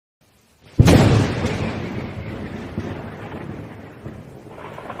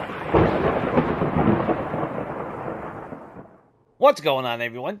What's going on,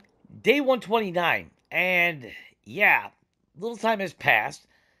 everyone? Day 129, and yeah, little time has passed,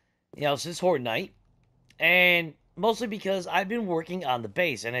 since Horde Night, and mostly because I've been working on the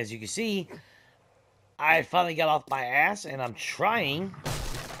base, and as you can see, I finally got off my ass, and I'm trying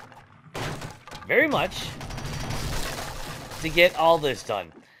very much to get all this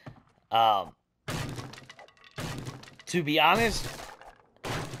done. Um, to be honest,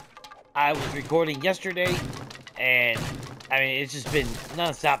 I was recording yesterday, and I mean, it's just been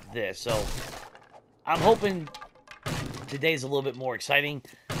nonstop this, so I'm hoping today's a little bit more exciting.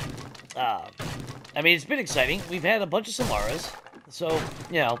 I mean, it's been exciting. We've had a bunch of Samaras, so,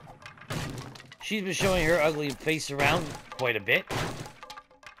 she's been showing her ugly face around quite a bit.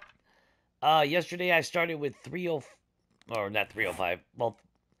 Yesterday I started with 30, or not 305, well,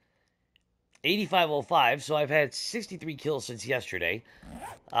 8505, so I've had 63 kills since yesterday.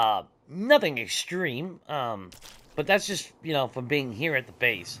 Nothing extreme, but that's just, from being here at the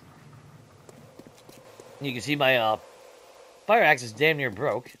base. You can see my, fire axe is damn near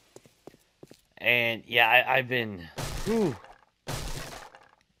broke. And, yeah, I've been, whew,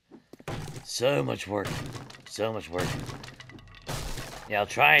 so much work. So much work.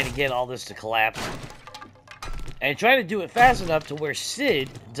 Trying to get all this to collapse. And trying to do it fast enough to where Sid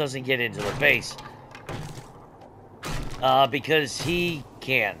doesn't get into the base. Because he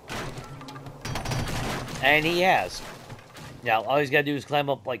can. And he has. Now, all he's got to do is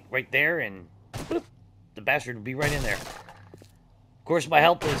climb up, like, right there, and boop, the bastard will be right in there. Of course, my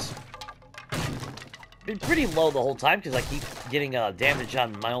health has been pretty low the whole time, because I keep getting damage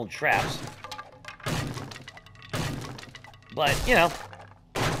on my own traps. But,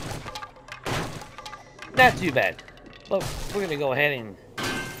 not too bad. But we're going to go ahead and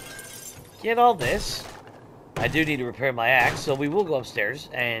get all this. I do need to repair my axe, so we will go upstairs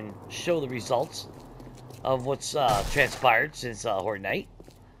and show the results of what's transpired since Horde Night.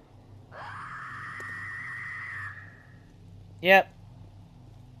 Yep.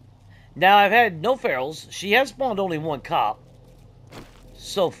 Now, I've had no ferals. She has spawned only one cop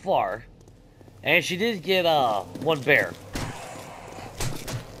so far. And she did get one bear.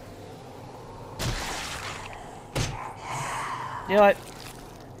 You know what?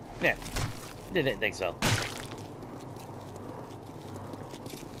 Yeah, didn't think so.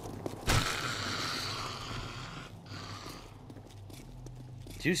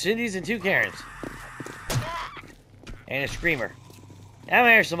 Two Cindy's and two Karens. And a Screamer. I'm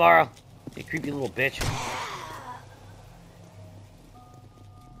here, Samara. You creepy little bitch.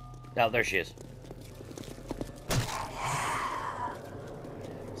 Oh, there she is.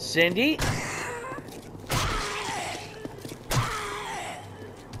 Cindy.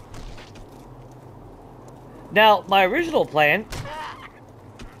 Now, my original plan...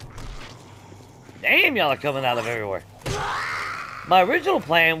 Damn, y'all are coming out of everywhere. My original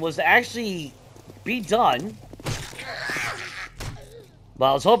plan was to actually be done. Well,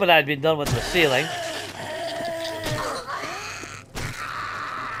 I was hoping I'd been done with the ceiling.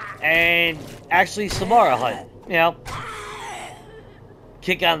 And actually Samara hunt,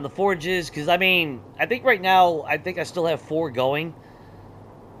 kick on the forges, because, I mean, I think right now, I still have 4 going.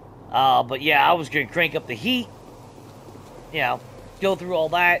 But yeah, I was going to crank up the heat, go through all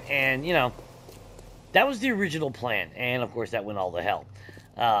that, and, that was the original plan. And, of course, that went all to hell.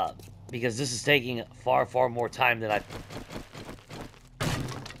 Because this is taking far, far more time than I...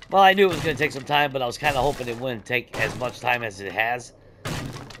 Well, I knew it was going to take some time, but I was kind of hoping it wouldn't take as much time as it has.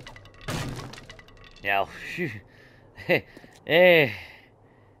 Yeah.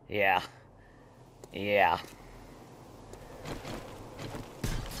 Yeah.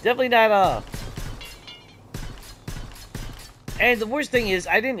 Definitely not, And the worst thing is,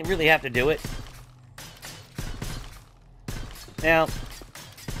 I didn't really have to do it. Now,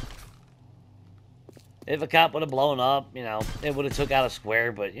 if a cop would have blown up, it would have took out a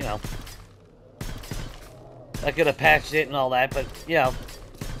square, but, I could have patched it and all that, but,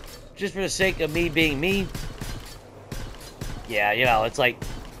 just for the sake of me being me, yeah, it's like,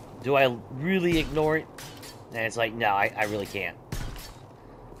 do I really ignore it? And it's like, no, I really can't.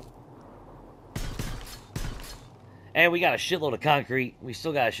 And we got a shitload of concrete. We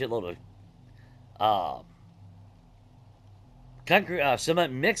still got a shitload of concrete,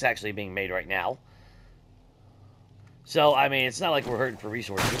 cement mix actually being made right now. So, I mean, it's not like we're hurting for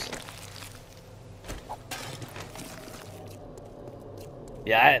resources.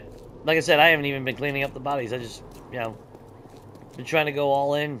 Yeah, like I said, I haven't even been cleaning up the bodies. I just, been trying to go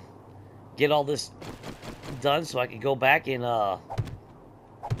all in, get all this done so I can go back and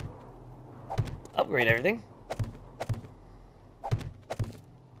upgrade everything.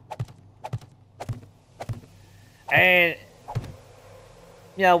 And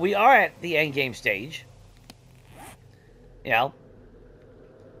you know, we are at the end game stage. You know,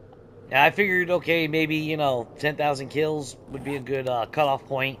 and I figured, okay, maybe, you know, 10,000 kills would be a good cutoff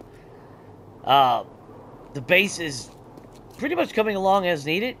point. The base is pretty much coming along as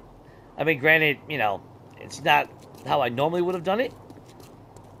needed. I mean, granted, you know, it's not how I normally would have done it.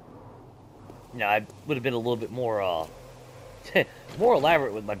 You know, I would have been a little bit more, more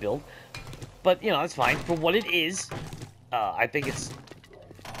elaborate with my build. But, you know, that's fine. For what it is, I think it's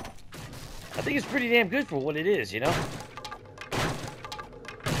pretty damn good for what it is, you know?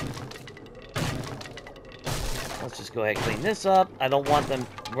 Let's just go ahead and clean this up. I don't want them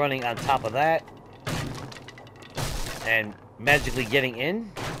running on top of that and magically getting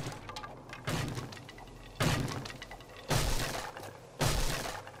in.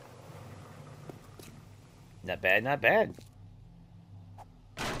 Not bad, not bad.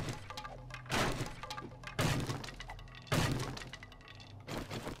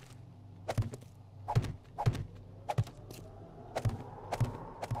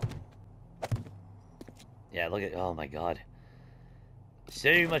 Yeah, look at, oh my god.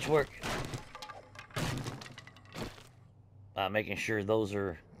 So much work. Making sure those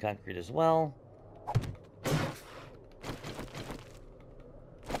are concrete as well.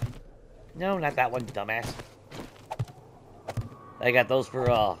 No, not that one, dumbass. I got those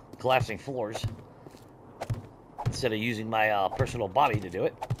for collapsing floors instead of using my personal body to do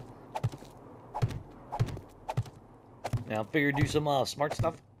it. Now, figure do some smart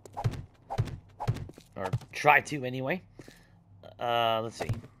stuff. Or try to, anyway. Let's see.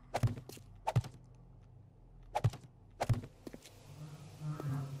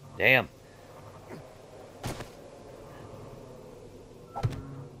 Damn.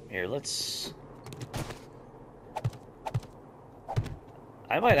 Here, let's...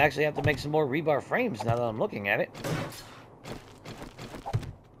 I might actually have to make some more rebar frames now that I'm looking at it.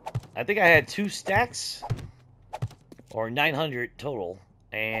 I think I had 2 stacks. Or 900 total.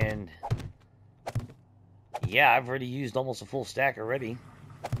 And... yeah, I've already used almost a full stack already.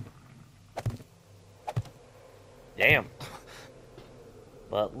 Damn.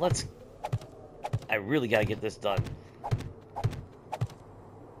 But let's... I really gotta get this done.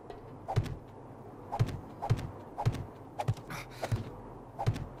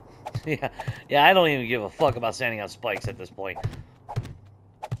 Yeah, I don't even give a fuck about standing on spikes at this point.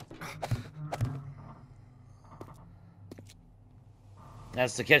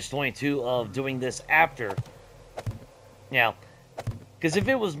 That's the catch-22 of doing this after. Yeah. Because if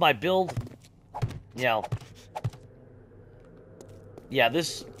it was my build, you know, yeah,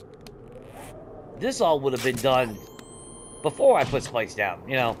 this all would have been done before I put spikes down,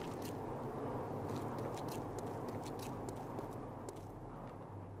 you know.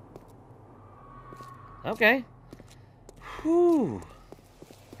 Okay. Whew.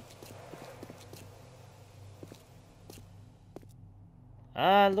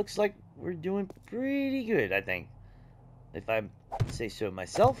 Looks like we're doing pretty good, I think. If I say so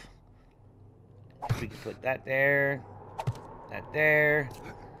myself. We can put that there. That there.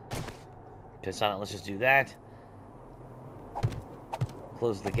 Piss on it, let's just do that.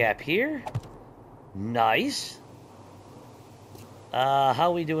 Close the gap here. Nice.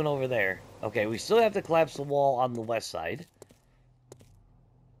 How are we doing over there? Okay, we still have to collapse the wall on the west side.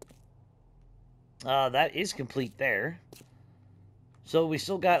 That is complete there. So we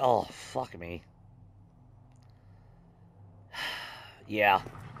still got... oh, fuck me. Yeah.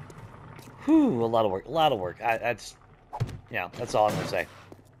 Whew, a lot of work. A lot of work. That's... yeah, that's all I'm going to say.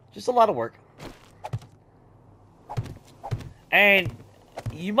 Just a lot of work. And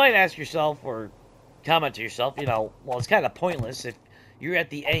you might ask yourself, or comment to yourself, you know, well, it's kind of pointless if you're at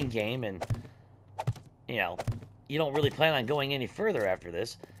the end game and, you know, you don't really plan on going any further after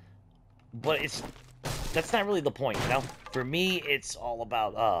this. But that's not really the point, you know? For me, it's all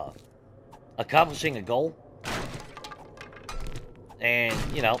about accomplishing a goal. And,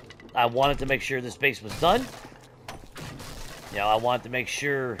 you know, I wanted to make sure this base was done. You know, I wanted to make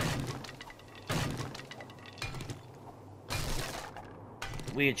sure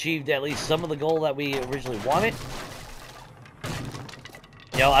we achieved at least some of the goal that we originally wanted.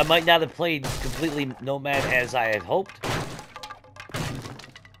 You know, I might not have played completely Nomad as I had hoped.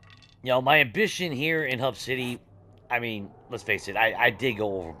 You know, my ambition here in Hub City, I mean, let's face it, I did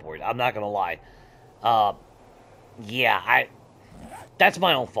go overboard. I'm not going to lie. Yeah, that's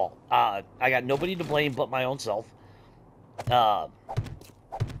my own fault. I got nobody to blame but my own self.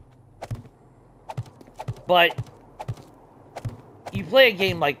 But you play a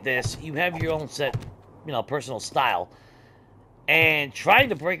game like this, you have your own set, you know, personal style. And trying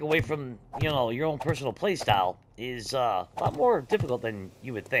to break away from, you know, your own personal play style is a lot more difficult than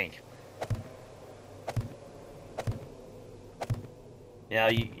you would think. You know,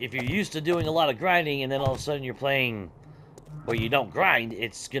 if you're used to doing a lot of grinding and then all of a sudden you're playing where you don't grind,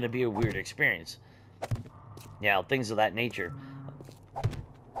 it's going to be a weird experience. You know, things of that nature.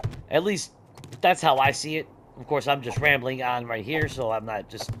 At least, that's how I see it. Of course, I'm just rambling on right here, so I'm not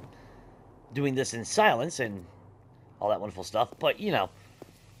just doing this in silence and all that wonderful stuff. But, you know,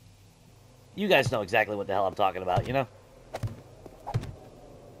 you guys know exactly what the hell I'm talking about, you know?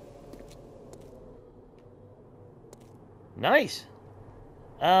 Nice.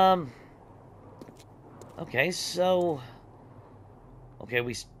 Okay, so... Okay,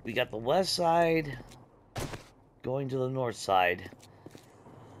 we got the west side going to the north side.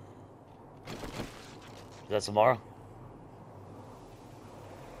 Is that tomorrow?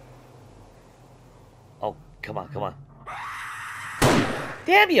 Oh, come on, come on.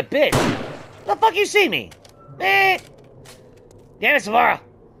 Damn you, bitch! The fuck you see me? Eh! Damn it, Samara!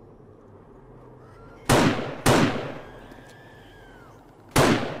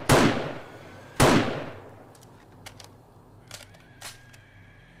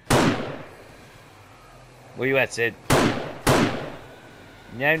 Where you at, Sid?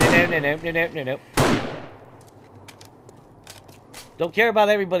 No, no, no, no, no, no, no, no, no. Don't care about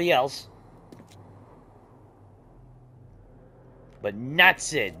everybody else. But not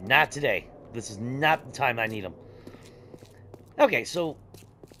Sid. Not today. This is not the time I need him. Okay, so,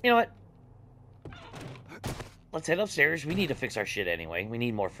 you know what? Let's head upstairs. We need to fix our shit anyway. We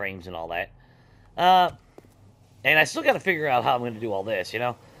need more frames and all that. And I still got to figure out how I'm going to do all this, you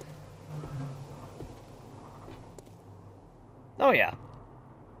know? Oh, yeah.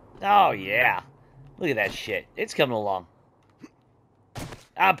 Oh, yeah. Look at that shit. It's coming along.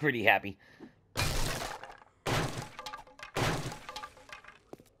 I'm pretty happy.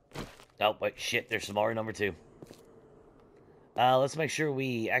 Oh, wait, shit. There's Samara number 2. Let's make sure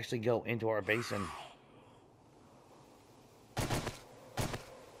we actually go into our base and...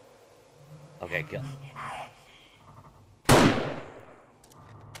 Okay, go.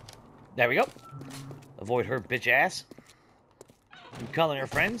 There we go. Avoid her bitch ass. I'm calling her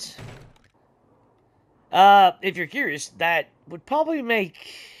friends. If you're curious, that would probably make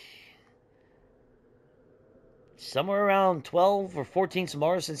somewhere around 12 or 14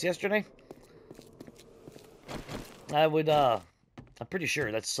 Samaras since yesterday. I'm pretty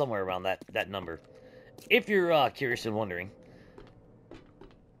sure that's somewhere around that number. If you're curious and wondering.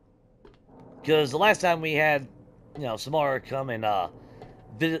 Because the last time we had, you know, Samara come and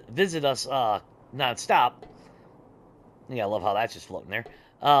visit us non-stop. Yeah, I love how that's just floating there.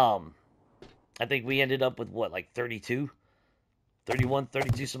 I think we ended up with, what, like 32? 31,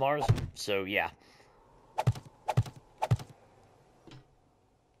 32 Samaras? So, yeah.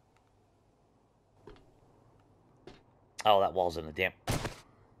 Oh, that wall's in the damp.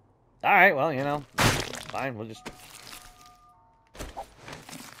 Alright, well, you know, fine, we'll just...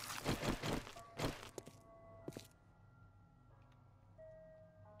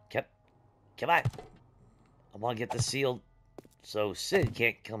 Come on. I want to get this sealed so Sid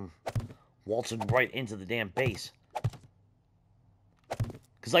can't come waltzing right into the damn base.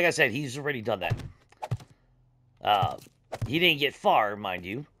 Because like I said, he's already done that. He didn't get far, mind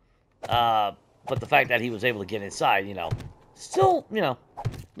you. But the fact that he was able to get inside, you know, still, you know,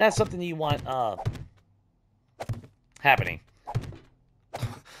 not something you want happening.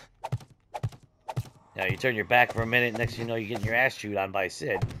 Now, you turn your back for a minute, next thing you know, you're getting your ass chewed on by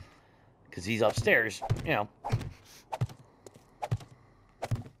Sid. Because he's upstairs, you know.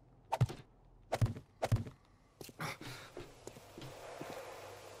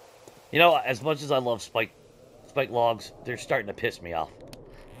 You know, as much as I love spike logs, they're starting to piss me off.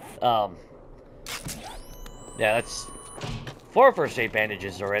 Yeah, that's 4 first aid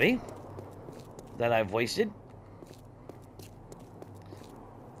bandages already that I've wasted.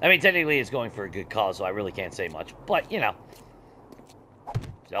 I mean, technically it's going for a good cause, so I really can't say much. But, you know.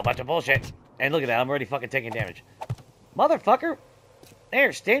 Still a bunch of bullshit. And look at that, I'm already fucking taking damage. Motherfucker!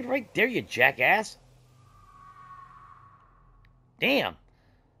 There, stand right there, you jackass. Damn.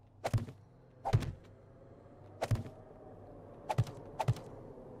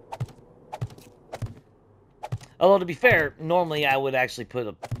 Although, to be fair, normally I would actually put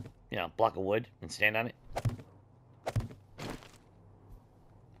a, you know, block of wood and stand on it.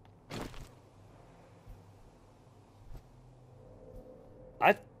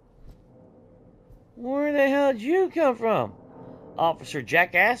 Where the hell did you come from, Officer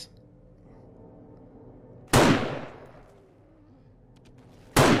Jackass?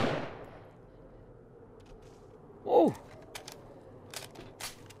 Whoa.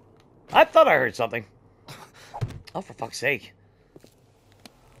 I thought I heard something. Oh, for fuck's sake.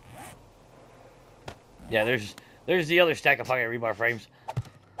 Yeah, there's the other stack of fucking rebar frames.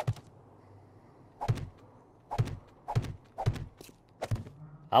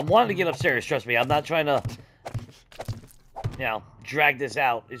 I'm wanting to get upstairs, trust me. I'm not trying to, you know, drag this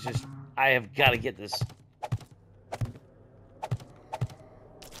out. It's just, I have got to get this.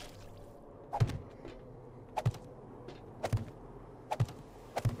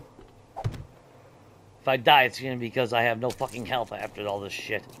 If I die, it's going to be because I have no fucking health after all this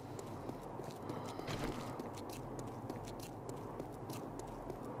shit.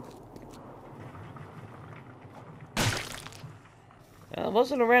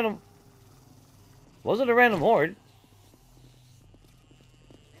 Wasn't a random horde.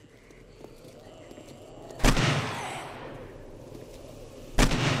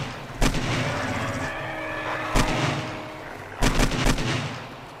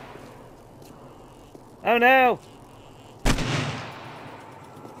 Oh no!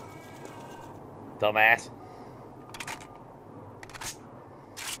 Dumbass.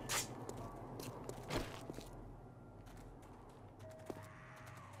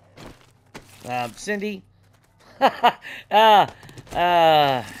 Cindy.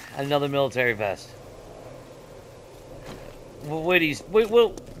 Another military vest. Wait,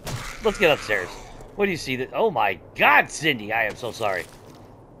 well, let's get upstairs. What do you see? That? Oh my God, Cindy! I am so sorry.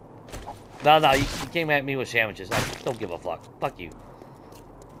 No, you came at me with sandwiches. I don't give a fuck. Fuck you.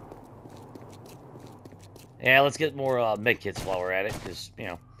 Yeah, let's get more med kits while we're at it, because, you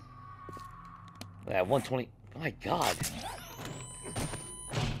know. Yeah, 120. Oh my God.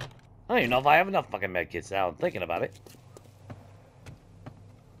 I don't even know if I have enough fucking med kits now. I'm thinking about it.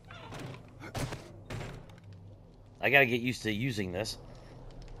 I gotta get used to using this.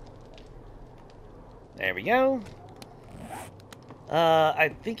 There we go.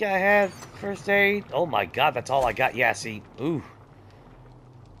 I think I had first aid. Oh my God, that's all I got. Yeah, see. Ooh.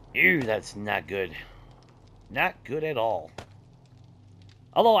 Ew, that's not good. Not good at all.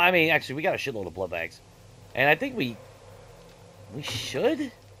 Although, I mean, actually, we got a shitload of blood bags. And I think we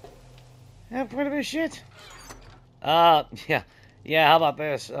should have quite a bit of shit. Yeah. Yeah, how about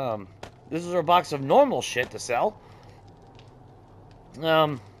this? This is our box of normal shit to sell.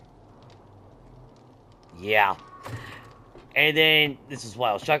 Yeah. And then, this is why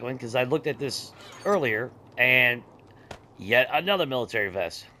I was chuckling, because I looked at this earlier, and yet another military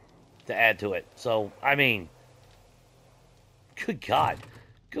vest to add to it. So, I mean, good God.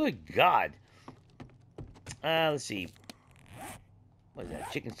 Good God. Let's see. What is that?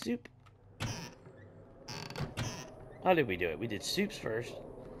 Chicken soup? How did we do it? We did soups first.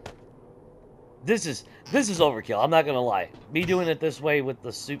 This is overkill. I'm not gonna lie. Me doing it this way with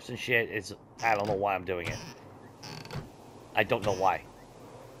the soups and shit is, I don't know why I'm doing it. I don't know why.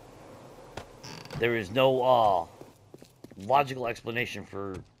 There is no logical explanation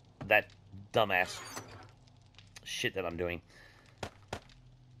for that dumbass shit that I'm doing.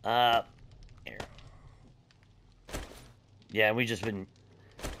 Here. Yeah, I've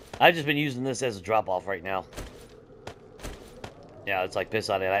just been using this as a drop off right now. Yeah, it's like piss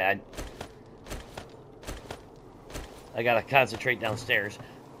on it. I gotta concentrate downstairs.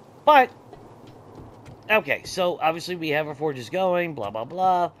 But okay, so obviously we have our forges going, blah blah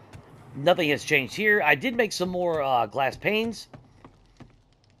blah. Nothing has changed here. I did make some more glass panes.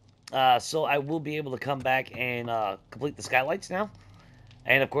 So I will be able to come back and complete the skylights now.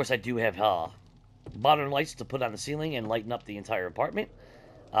 And of course I do have modern lights to put on the ceiling and lighten up the entire apartment.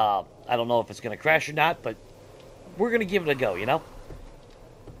 I don't know if it's going to crash or not, but we're going to give it a go, you know?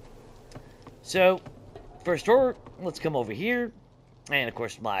 So, first door, let's come over here. And of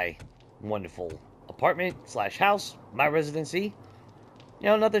course my wonderful apartment / house, my residency. You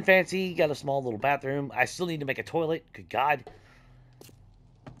know, nothing fancy. Got a small little bathroom. I still need to make a toilet. Good God.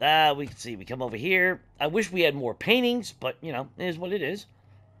 We can see. We come over here. I wish we had more paintings, but, you know, it is what it is.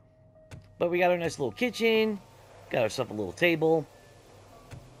 But we got our nice little kitchen. Got ourselves a little table.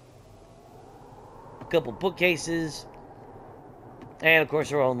 A couple bookcases. And, of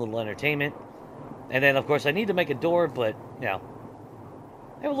course, our own little entertainment. And then, of course, I need to make a door, but, you know,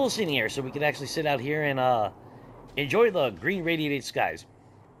 I have a little seating area so we can actually sit out here and enjoy the green radiated skies.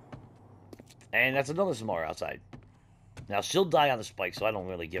 And that's another Samara outside. Now, she'll die on the spike, so I don't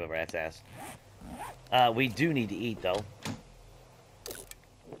really give a rat's ass. We do need to eat, though.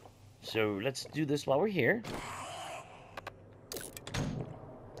 So, let's do this while we're here.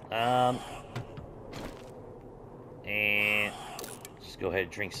 And just go ahead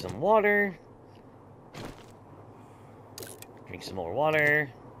and drink some water. Drink some more water.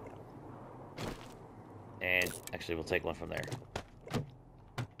 And actually, we'll take one from there.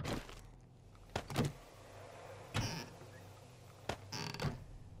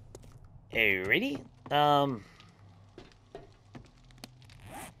 Alrighty.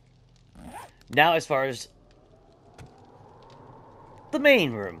 Now as far as the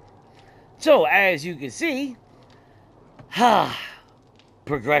main room. So, as you can see,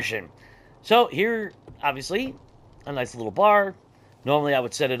 progression. So, here, obviously, a nice little bar. Normally, I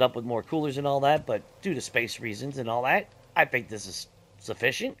would set it up with more coolers and all that, but due to space reasons and all that, I think this is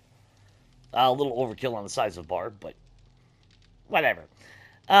sufficient. A little overkill on the size of bar, but whatever.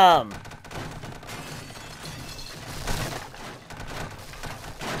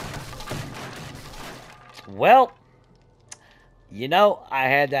 Well, you know, I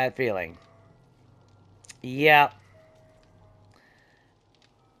had that feeling. Yeah.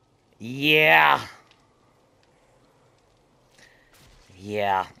 Yeah.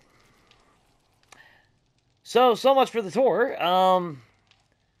 Yeah. So much for the tour.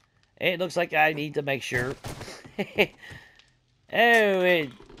 It looks like I need to make sure. It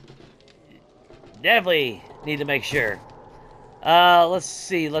definitely need to make sure. Let's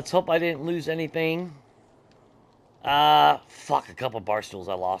see. Let's hope I didn't lose anything. Fuck, a couple bar stools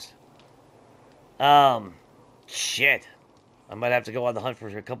I lost. Shit. I might have to go on the hunt for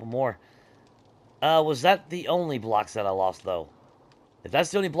a couple more. Was that the only blocks that I lost, though? If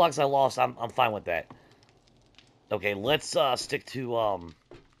that's the only blocks I lost, I'm fine with that. Okay, let's stick to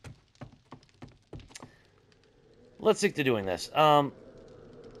let's stick to doing this. Grab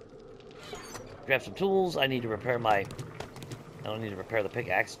some tools. I need to repair my. I don't need to repair the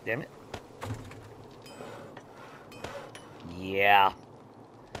pickaxe. Damn it. Yeah.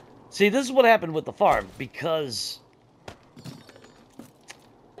 See, this is what happened with the farm because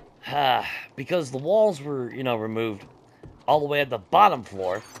because the walls were, you know, removed all the way at the bottom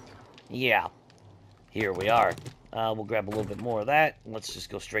floor. Yeah. Here we are. We'll grab a little bit more of that. Let's just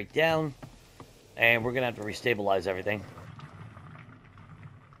go straight down. And we're going to have to restabilize everything.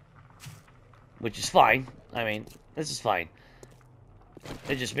 Which is fine. I mean, this is fine.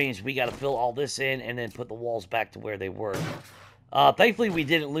 It just means we got to fill all this in and then put the walls back to where they were. Thankfully, we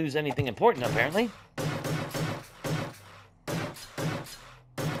didn't lose anything important, apparently.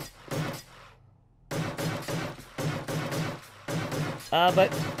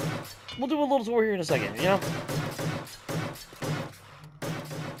 But we'll do a little tour here in a second, you know?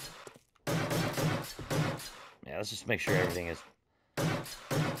 Yeah, let's just make sure everything is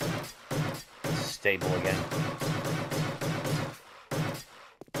stable again.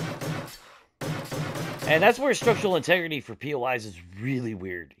 And that's where structural integrity for POIs is really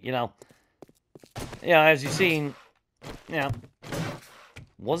weird, you know? Yeah, as you've seen, you know,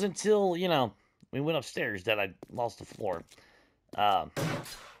 wasn't until, you know, we went upstairs that I lost the floor.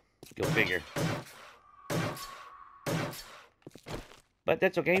 Go figure. But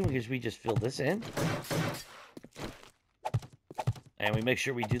that's okay, because we just fill this in. And we make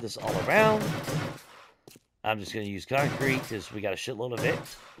sure we do this all around. I'm just going to use concrete, because we got a shitload of it.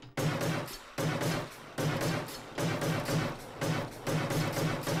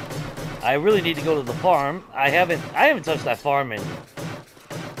 I really need to go to the farm. I haven't touched that farm in,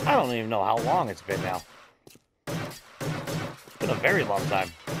 I don't even know how long it's been now. It's been a very long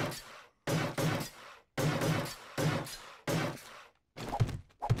time.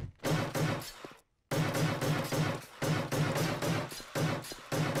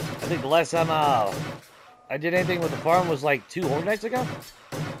 I think the last time I did anything with the farm was like 2 Horde Nights ago.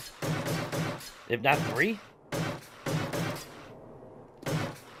 If not 3.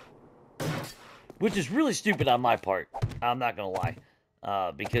 Which is really stupid on my part. I'm not gonna lie.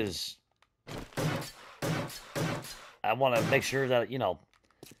 Because I want to make sure that, you know,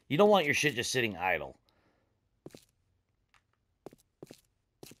 you don't want your shit just sitting idle.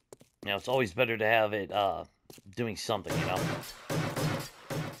 You know, it's always better to have it doing something, you know.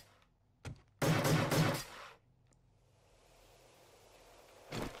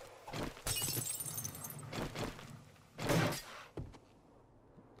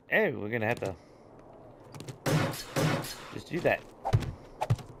 Hey, we're gonna have to just do that.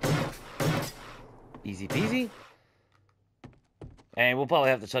 Easy peasy. And we'll probably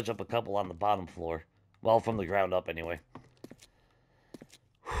have to touch up a couple on the bottom floor. Well, from the ground up anyway.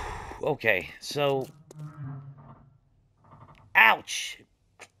 Okay, so... Ouch!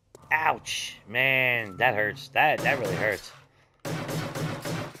 Ouch! Man, that hurts. That really hurts.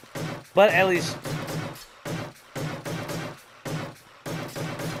 But at least...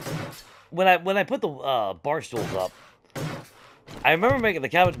 When I put the bar stools up, I remember making the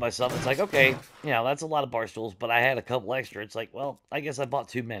comment to myself, it's like, okay, you know, that's a lot of bar stools, but I had a couple extra. It's like, well, I guess I bought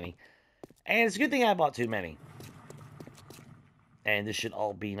too many. And it's a good thing I bought too many. And this should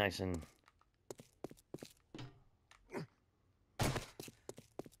all be nice and...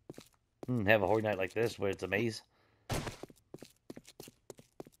 Have a Horde Night like this where it's a maze.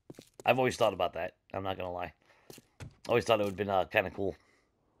 I've always thought about that. I'm not gonna lie. Always thought it would have been kind of cool.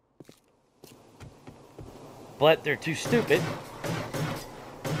 But they're too stupid,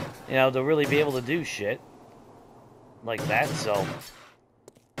 you know, to really be able to do shit like that, so...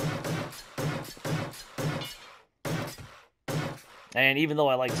 And even though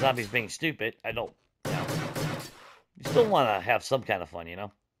I like zombies being stupid, I don't, you know... You still want to have some kind of fun, you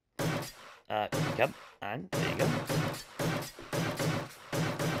know? Come on. There you go.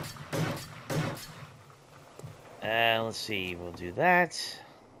 And let's see. We'll do that.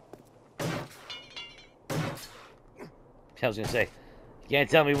 I was going to say, you can't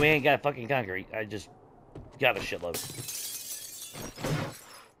tell me we ain't got fucking concrete. I just got a shitload.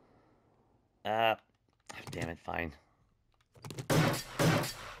 Damn it, fine.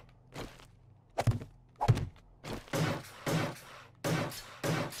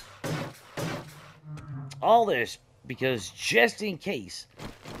 All this because just in case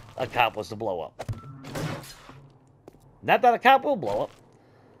a cop was to blow up. Not that a cop will blow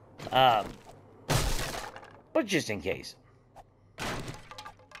up. But just in case.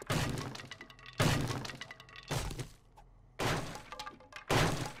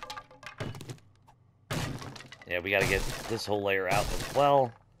 Yeah, we gotta get this whole layer out as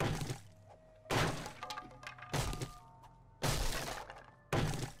well.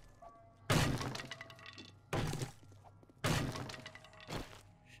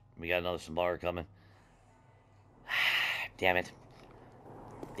 We got another Sambar coming. Damn it.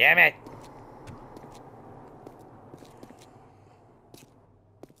 Damn it!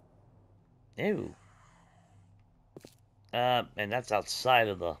 Ew. And that's outside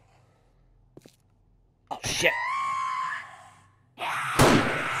of the... Oh, shit!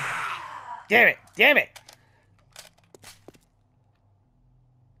 Damn it! Damn it!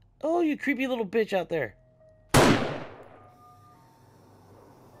 Oh, you creepy little bitch out there.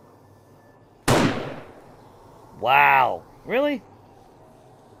 Wow. Really?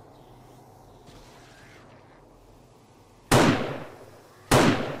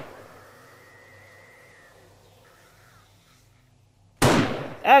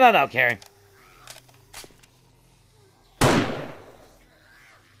 I don't know, Karen.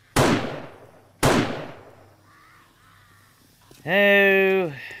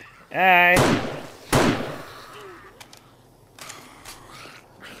 Oh. Alright.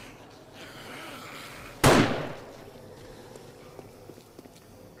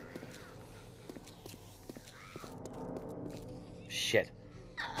 Shit.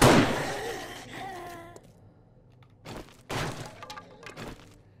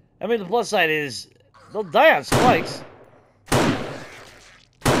 I mean, the plus side is they'll die on spikes.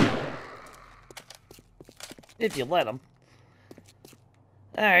 If you let them.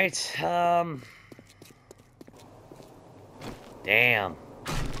 Alright, damn.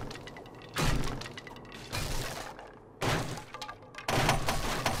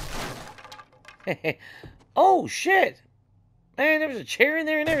 Oh, shit! Man, there was a chair in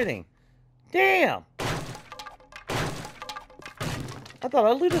there and everything. Damn! I thought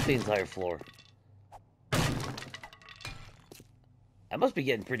I looted the entire floor. I must be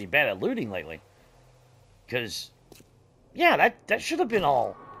getting pretty bad at looting lately. Because, yeah, that should have been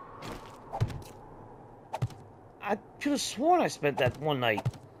all. I could have sworn I spent that one night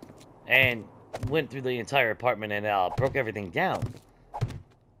and went through the entire apartment and broke everything down.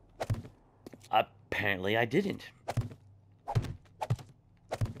 Apparently I didn't.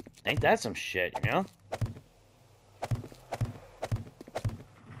 Ain't that some shit, you know?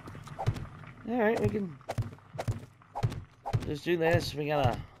 Alright, we can just do this. We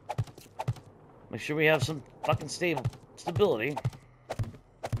gotta make sure we have some fucking stability.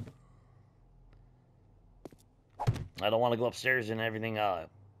 I don't want to go upstairs and everything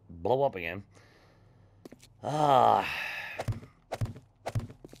blow up again.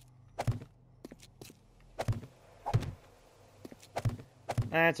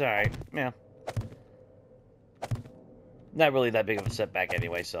 That's alright. Yeah. Not really that big of a setback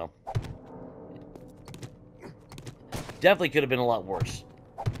anyway, so. Definitely could have been a lot worse.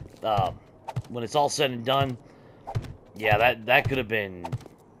 When it's all said and done, yeah, that could have been...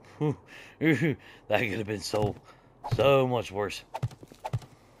 that could have been so much worse.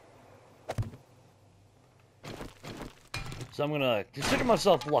 So I'm gonna consider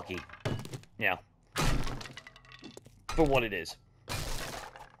myself lucky. Yeah. For what it is.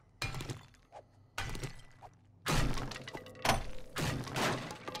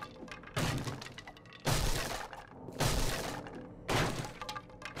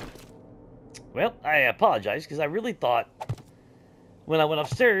 Well, I apologize, because I really thought when I went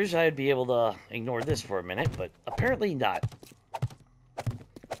upstairs, I'd be able to ignore this for a minute, but apparently not.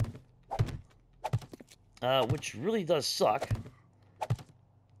 Which really does suck.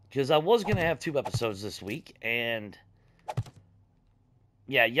 Because I was going to have 2 episodes this week, and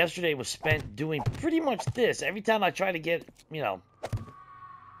yeah, yesterday was spent doing pretty much this. Every time I try to get, to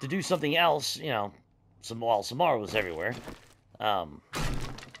do something else, Samara was everywhere. Not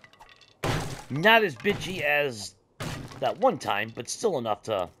as bitchy as that one time, but still enough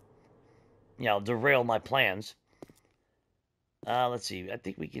to, derail my plans. Let's see. I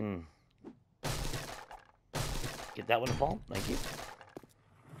think we can get that one to fall. Thank you.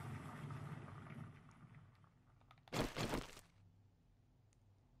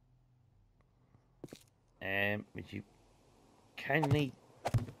 And would you kindly...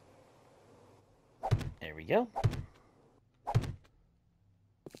 There we go.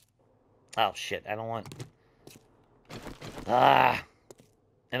 Oh, shit. I don't want... Ah!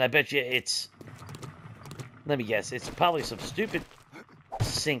 And I bet you it's... Let me guess. It's probably some stupid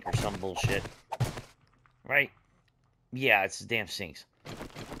sink or some bullshit. Right? Yeah, it's the damn sinks.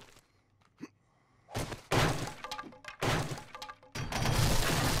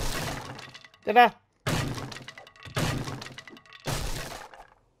 Ta-da!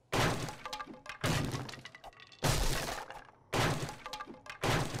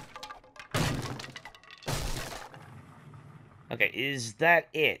 Okay, is that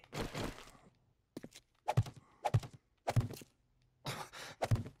it?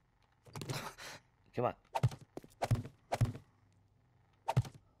 Come on.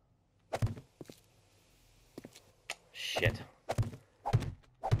 Shit.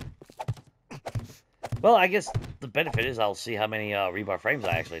 Well, I guess the benefit is I'll see how many rebar frames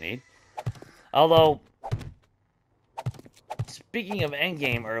I actually need. Although, speaking of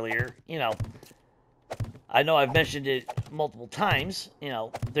endgame earlier, I know I've mentioned it multiple times,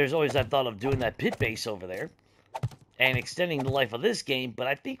 there's always that thought of doing that pit base over there and extending the life of this game, but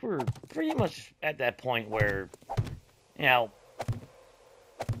I think we're pretty much at that point where, like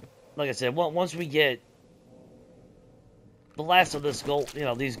I said, once we get the last of this goal,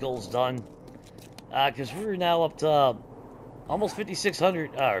 these goals done, because we're now up to almost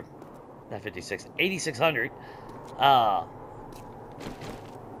 5,600, or not 56, 8,600,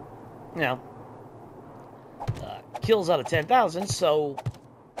 kills out of 10,000, so,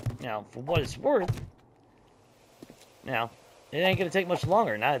 for what it's worth, it ain't gonna take much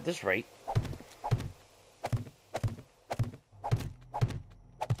longer, not at this rate.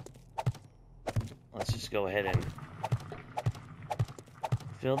 Let's just go ahead and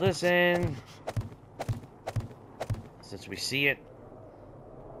fill this in, since we see it.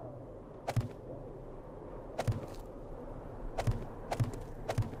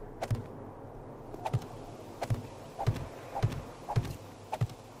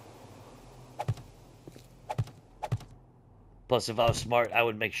 Plus, if I was smart, I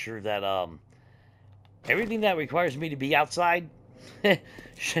would make sure that everything that requires me to be outside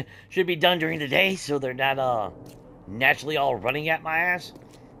should be done during the day, so they're not naturally all running at my ass.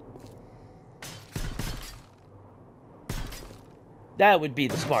 That would be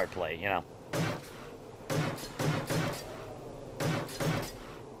the smart play,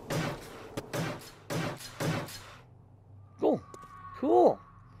 Cool. Cool.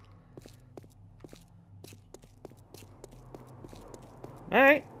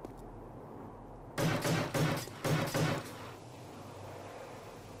 Alright.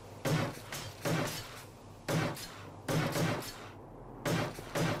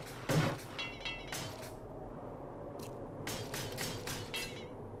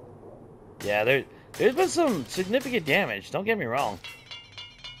 Yeah, there's been some significant damage, don't get me wrong.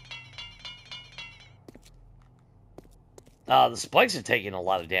 The spikes are taking a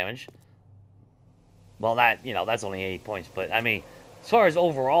lot of damage. Well, that's only 80 points, but I mean, as far as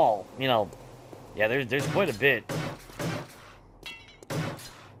overall, yeah, there's quite a bit.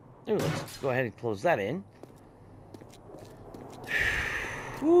 Ooh, let's go ahead and close that in.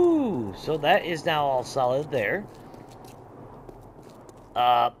 Whew, so that is now all solid there.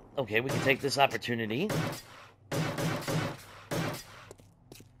 Okay, we can take this opportunity.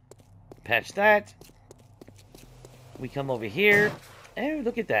 Patch that. We come over here. Oh,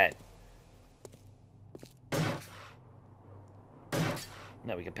 look at that.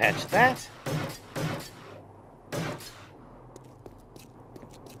 Now we can patch that.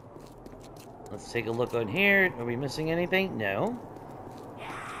 Let's take a look on here. Are we missing anything? No.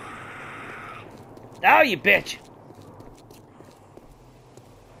 Oh, you bitch!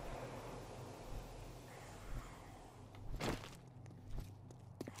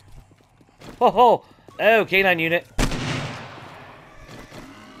 Oh, oh, K9 unit.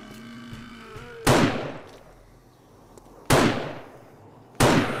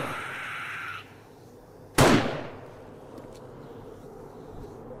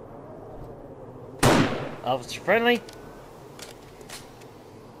 Officer friendly.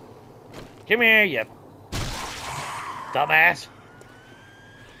 Come here, you dumbass.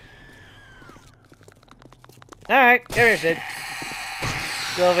 Alright, come here, Sid.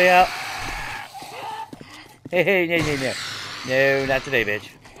 Sylvia. Hey, no. No, not today, bitch.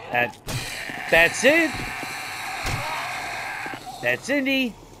 That's Sid. That's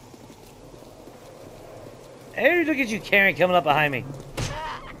Cindy. Hey, look at you, Karen, coming up behind me.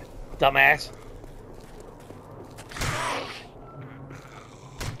 Dumbass.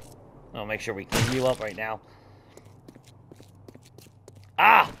 I'll make sure we clean you up right now.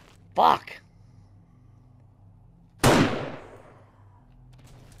 Ah! Fuck!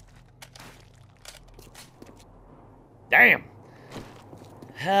 Damn!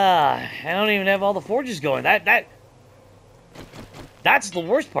 I don't even have all the forges going. That's the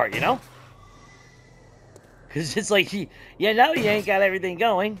worst part, you know? Because it's like, yeah, now you ain't got everything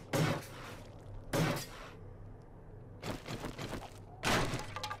going.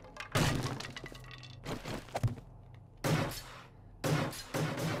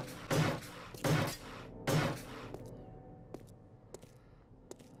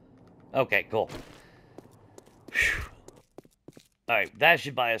 Okay, cool. Alright, that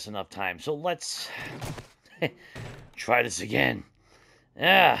should buy us enough time. So let's try this again.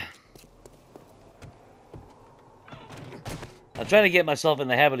 Yeah. I'm trying to get myself in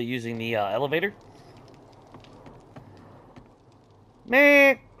the habit of using the elevator.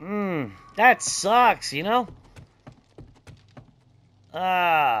 Man, that sucks, you know?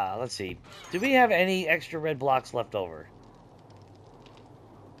 Let's see. Do we have any extra red blocks left over?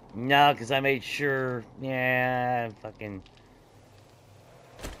 No, because I made sure... Yeah, fucking...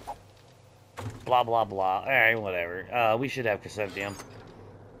 Blah, blah, blah. Alright, whatever. We should have chrysanthemum.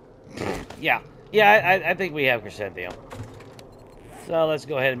 Yeah. Yeah, I think we have chrysanthemum. So let's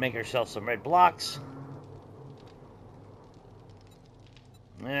go ahead and make ourselves some red blocks.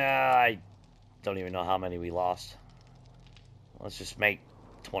 I don't even know how many we lost. Let's just make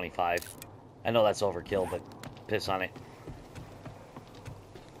 25. I know that's overkill, but piss on it.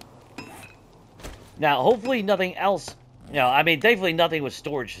 Now, hopefully nothing else... You know, I mean, thankfully nothing with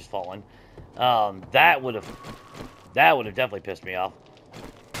storage has fallen. That would have definitely pissed me off.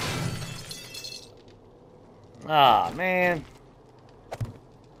 Ah, man.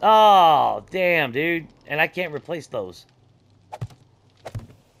 Oh, damn, dude. And I can't replace those.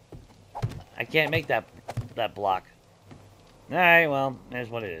 I can't make that block. Alright, well,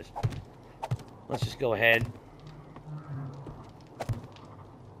 there's what it is. Let's just go ahead.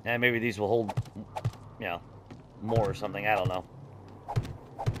 And maybe these will hold, you know, more or something. I don't know.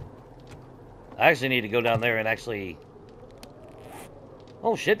 I actually need to go down there and actually...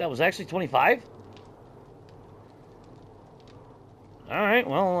 Oh, shit, that was actually 25? Alright,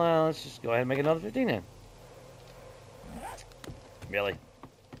 well, let's just go ahead and make another 15 then. Really?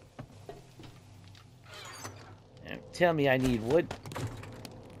 Tell me I need wood.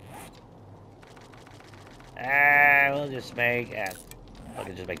 We'll just make... I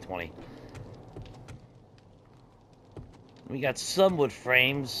can just make 20. We got some wood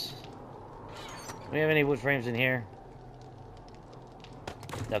frames. Do we have any wood frames in here?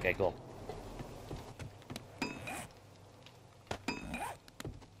 Okay, cool.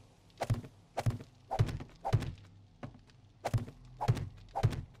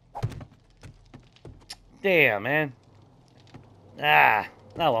 Damn, man. Oh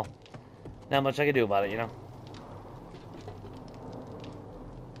well. Not much I can do about it, you know?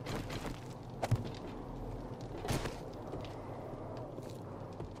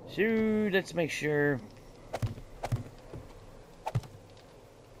 So, let's make sure...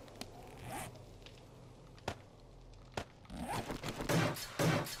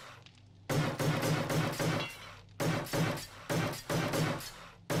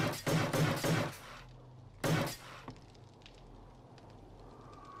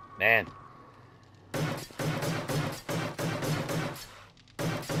 Man.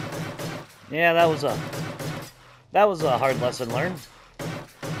 Yeah, that was a hard lesson learned.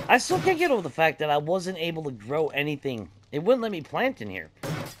 I still can't get over the fact that I wasn't able to grow anything. It wouldn't let me plant in here.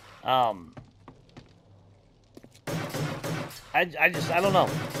 I don't know.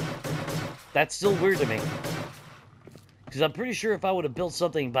 That's still weird to me. Because I'm pretty sure if I would have built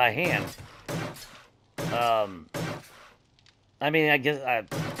something by hand, I mean, I guess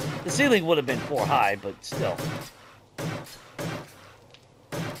the ceiling would have been 4 high, but still.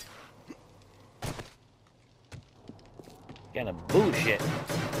 Kind of bullshit.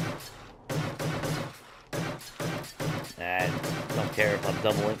 I don't care if I'm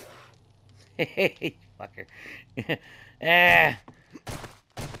doubling. Hey, fucker.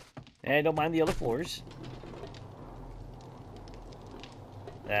 Don't mind the other floors.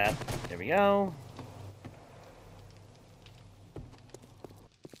 There we go.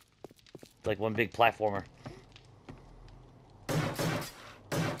 It's like one big platformer.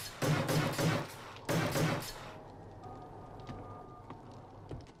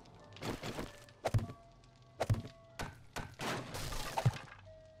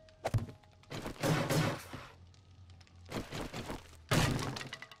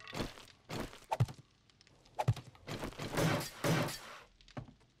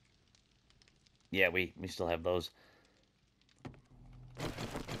 Yeah, we still have those.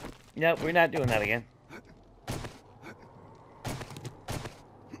 Nope, we're not doing that again.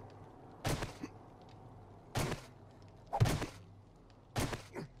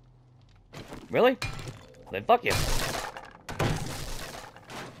 Really? Then fuck you.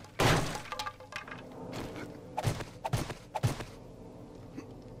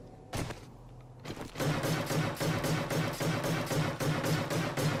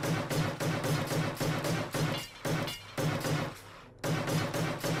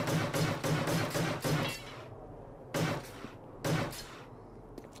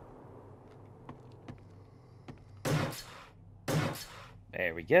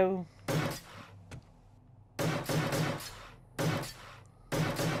 There we go.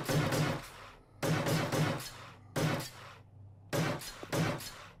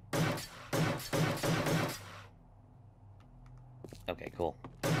 Okay, cool.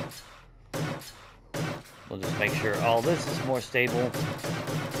 We'll just make sure all this is more stable.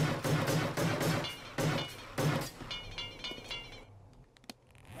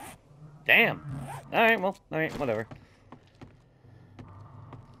 Damn. Alright, well, alright, whatever.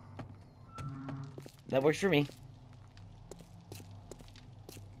 That works for me.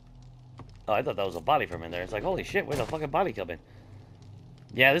 Oh, I thought that was a body from in there. It's like, holy shit, where'd the fucking body come in?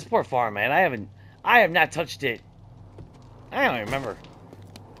 Yeah, this poor farm, man. I have not touched it. I don't remember.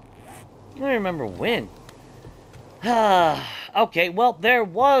 I don't remember when. Okay, well, there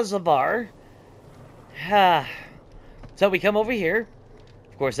was a bar. So we come over here.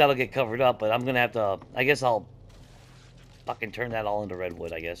 Of course, that'll get covered up, but I'm gonna have to... I guess I'll fucking turn that all into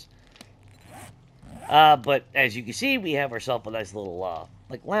redwood, I guess. But as you can see, we have ourselves a nice little,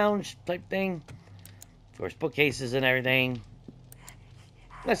 like, lounge type thing. Of course, bookcases and everything.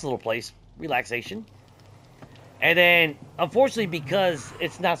 Nice little place. Relaxation. And then, unfortunately, because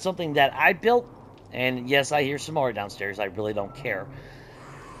it's not something that I built, and yes, I hear some more downstairs, I really don't care.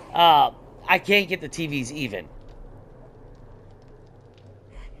 I can't get the TVs even.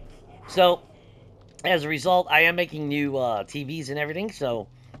 So, as a result, I am making new TVs and everything, so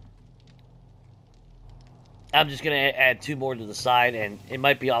I'm just going to add 2 more to the side, and it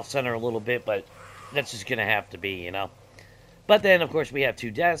might be off-center a little bit, but that's just going to have to be, you know. But then, of course, we have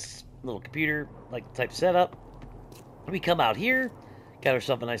 2 desks, little computer, like type setup. We come out here, got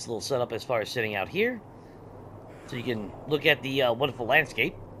ourselves a nice little setup as far as sitting out here. So you can look at the wonderful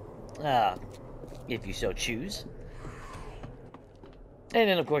landscape, if you so choose. And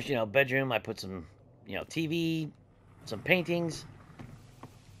then, of course, you know, bedroom, I put some, you know, TV, some paintings.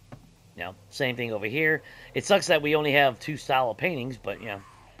 You know, same thing over here. It sucks that we only have 2 style of paintings, but, you know,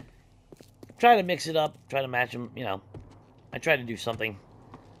 try to mix it up, try to match them, you know. I try to do something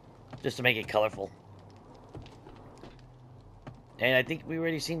just to make it colorful. And I think we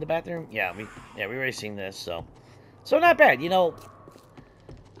already seen the bathroom. Yeah, we already seen this, so not bad, you know.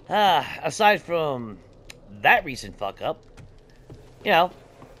 Aside from that recent fuck up, you know,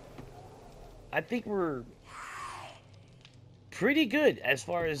 I think we're pretty good as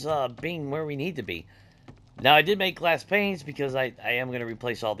far as being where we need to be. Now, I did make glass panes because I am going to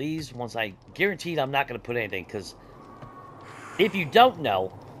replace all these once I guaranteed I'm not going to put anything, because if you don't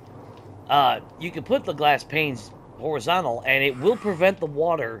know, you can put the glass panes horizontal and it will prevent the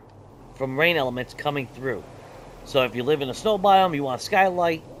water from rain elements coming through. So if you live in a snow biome, you want a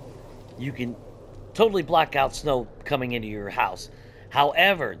skylight, you can totally block out snow coming into your house.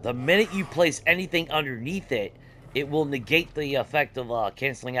 However, the minute you place anything underneath it, it will negate the effect of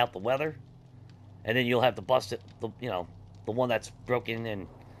canceling out the weather, and then you'll have to bust it, you know, the one that's broken, and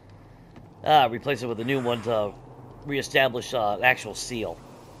replace it with a new one to reestablish an actual seal.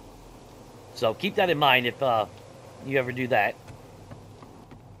 So keep that in mind if you ever do that.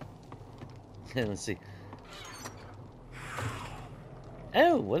 Let's see.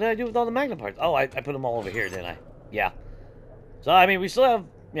 Oh, what did I do with all the Magnum parts? Oh, I put them all over here, didn't I? Yeah. So, I mean, we still have,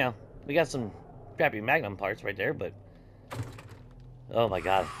 you know, we got some crappy Magnum parts right there, but... Oh, my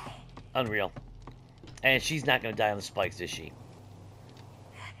God. Unreal. And she's not going to die on the spikes, is she?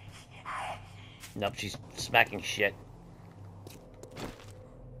 Nope, she's smacking shit.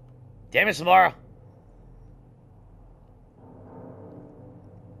 Damn it, Samara!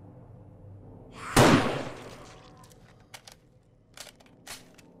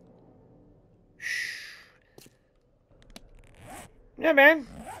 Not bad.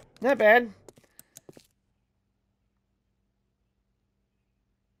 Not bad.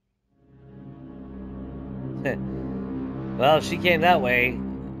 Well, if she came that way,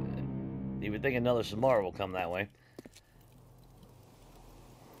 you would think another Samara will come that way.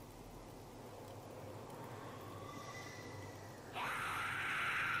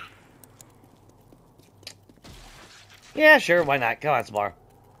 Yeah, sure, why not? Come on, Samara.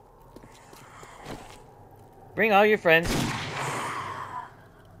 Bring all your friends.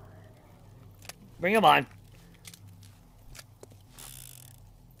 Bring them on.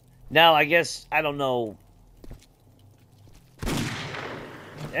 Now, I guess, I don't know.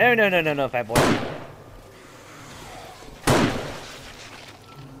 Oh, no, fat boy.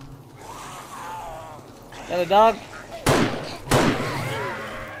 Is that a dog?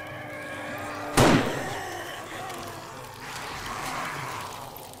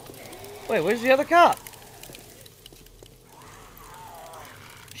 Wait, where's the other cop?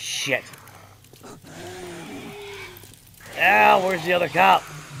 Shit. Ah, where's the other cop?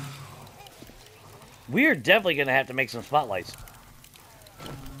 We're definitely going to have to make some spotlights.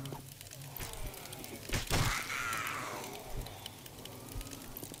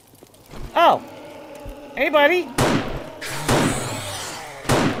 Oh. Hey, buddy.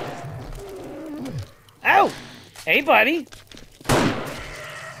 Oh. Hey, buddy.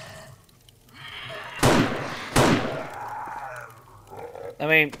 I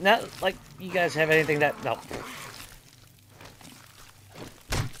mean, not like you guys have anything that... No.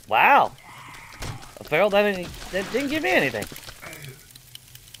 Wow. A feral that didn't give me anything.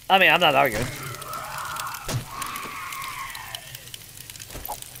 I mean, I'm not arguing.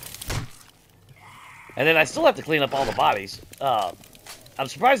 And then I still have to clean up all the bodies. I'm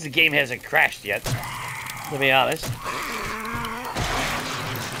surprised the game hasn't crashed yet, to be honest.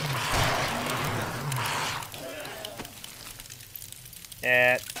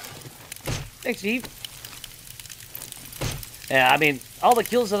 Thanks, Steve. Yeah, I mean, all the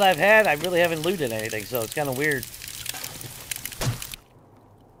kills that I've had, I really haven't looted anything, so it's kind of weird.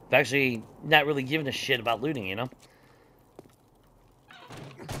 I'm actually not really giving a shit about looting, you know?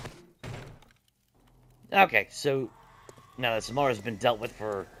 Okay, so now that Samara's been dealt with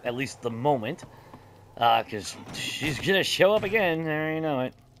for at least the moment, because she's gonna show up again, I already know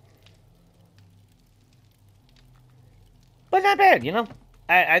it. But not bad, you know?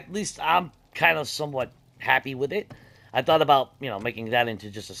 At least I'm kind of somewhat happy with it. I thought about, you know, making that into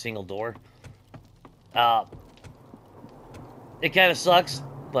just a single door. It kind of sucks,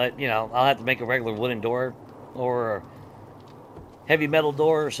 but, you know, I'll have to make a regular wooden door or a heavy metal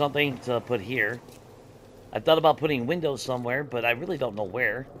door or something to put here. I thought about putting windows somewhere, but I really don't know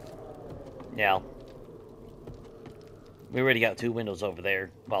where. Yeah. We already got 2 windows over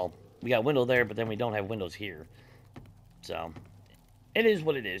there. Well, we got a window there, but then we don't have windows here. So, it is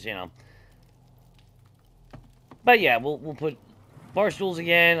what it is, you know. But yeah, we'll put bar stools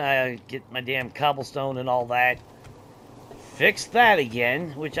again. I get my damn cobblestone and all that. Fix that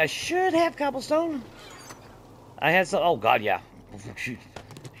again, which I should have cobblestone. I had some... Oh, God, yeah.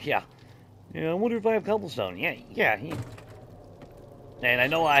 Yeah. Yeah, I wonder if I have cobblestone. Yeah. And I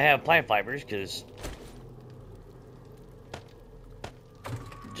know I have plant fibers, because...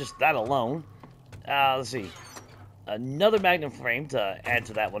 just that alone. Let's see. Another magnum frame to add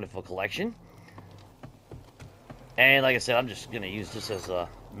to that wonderful collection. And like I said, I'm just going to use this as a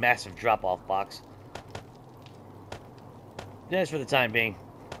massive drop-off box. Just for the time being.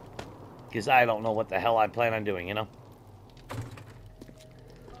 Because I don't know what the hell I plan on doing, you know?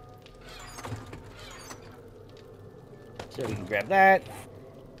 So we can grab that.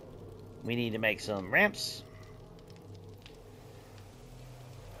 We need to make some ramps.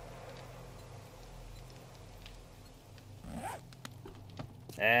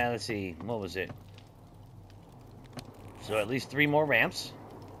 And let's see, what was it? So at least 3 more ramps.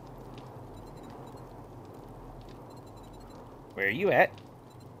 Where are you at?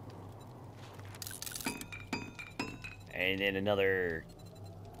 And then another...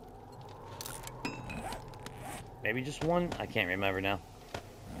 maybe just 1? I can't remember now.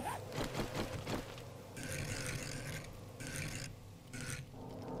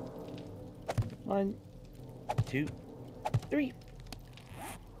 One, 2, 3.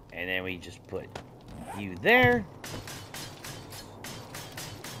 And then we just put you there.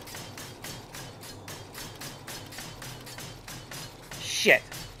 Shit.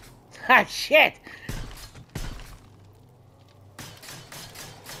 Ah, shit.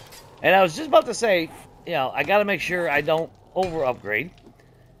 And I was just about to say, you know, I gotta make sure I don't over-upgrade.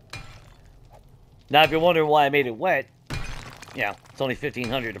 Now, if you're wondering why I made it wet, yeah, it's only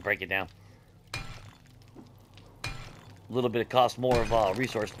 1,500 to break it down. A little bit of cost more of a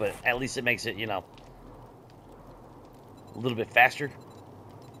resource, but at least it makes it, you know, a little bit faster.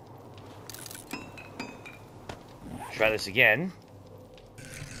 Try this again.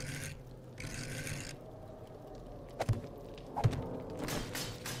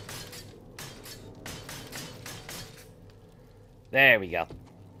 There we go.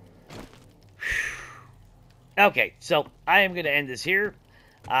 Okay, so I am going to end this here.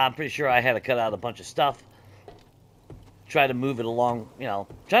 I'm pretty sure I had to cut out a bunch of stuff. Try to move it along, you know,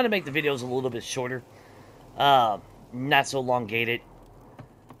 trying to make the videos a little bit shorter. Not so elongated.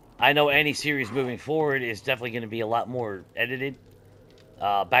 I know any series moving forward is definitely going to be a lot more edited.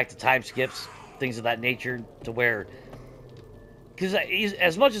 Back to time skips, things of that nature, to where... Because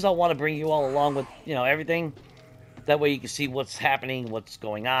as much as I want to bring you all along with, you know, everything, that way you can see what's happening, what's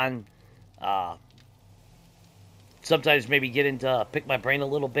going on. Sometimes maybe get into, pick my brain a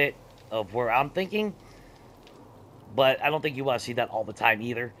little bit of where I'm thinking. But I don't think you want to see that all the time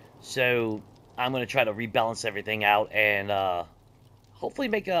either. So I'm going to try to rebalance everything out and hopefully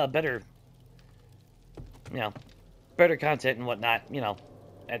make a better, you know, better content and whatnot, you know,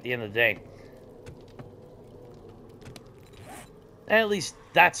 at the end of the day. At least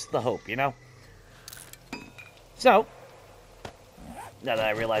that's the hope, you know? So, now that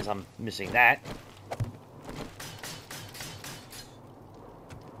I realize I'm missing that,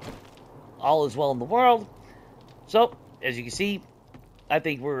 all is well in the world. So, as you can see, I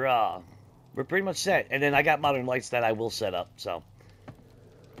think we're pretty much set. And then I got modern lights that I will set up, so.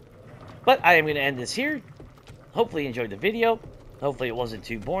 But I am going to end this here. Hopefully you enjoyed the video. Hopefully it wasn't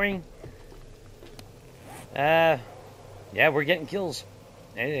too boring. Yeah, we're getting kills.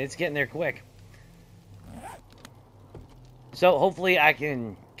 It's getting there quick. So hopefully I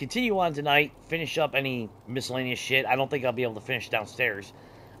can continue on tonight, finish up any miscellaneous shit. I don't think I'll be able to finish downstairs.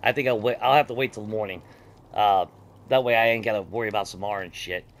 I think I'll have to wait till the morning. That way I ain't got to worry about some more and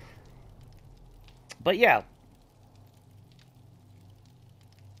shit. But yeah.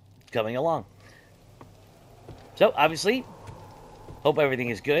 Coming along. So, obviously, hope everything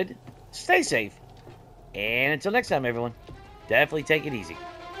is good. Stay safe. And until next time, everyone, definitely take it easy.